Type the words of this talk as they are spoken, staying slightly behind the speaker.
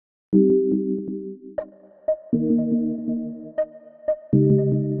Every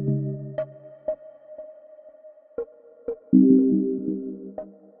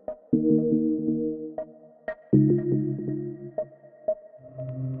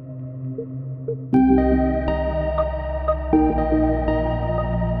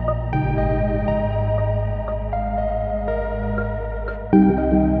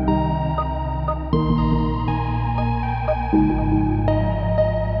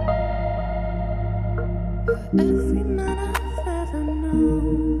man I've ever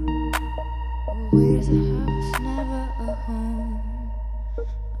known, always a house, never a home.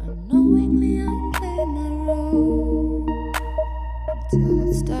 Unknowingly I play my role until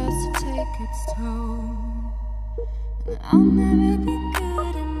it starts to take its toll. And I'll never be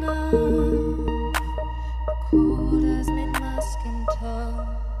good enough. The cold has made my skin tough.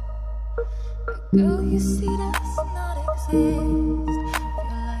 A girl you see does not exist. Feel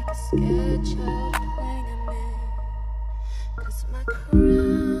like a scared child playing a myth. 'Cause my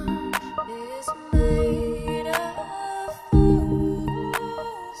crown is made of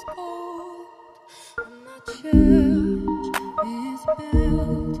fool's gold, and my church is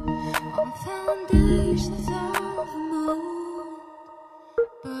built on foundations of mold.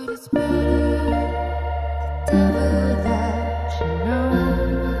 But it's better, the devil that you know.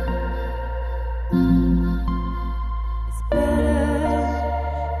 It's better,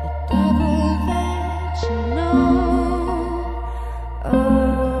 the devil that you know.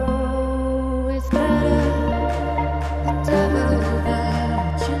 Oh, it's better, the devil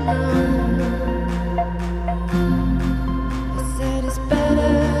that you know. I said it's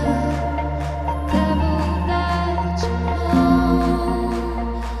better, the devil that you know.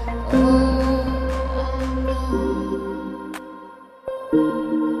 Oh,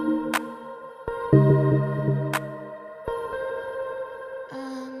 I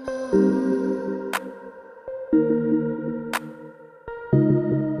know.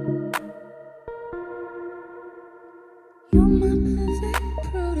 You're my perfect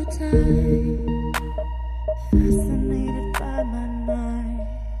prototype, fascinated by my night.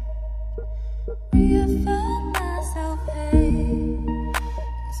 Reaffirm myself, hey,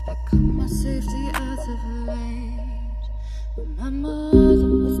 it's become my safety as of late. But my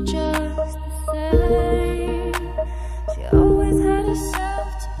mother was just the same. She always had a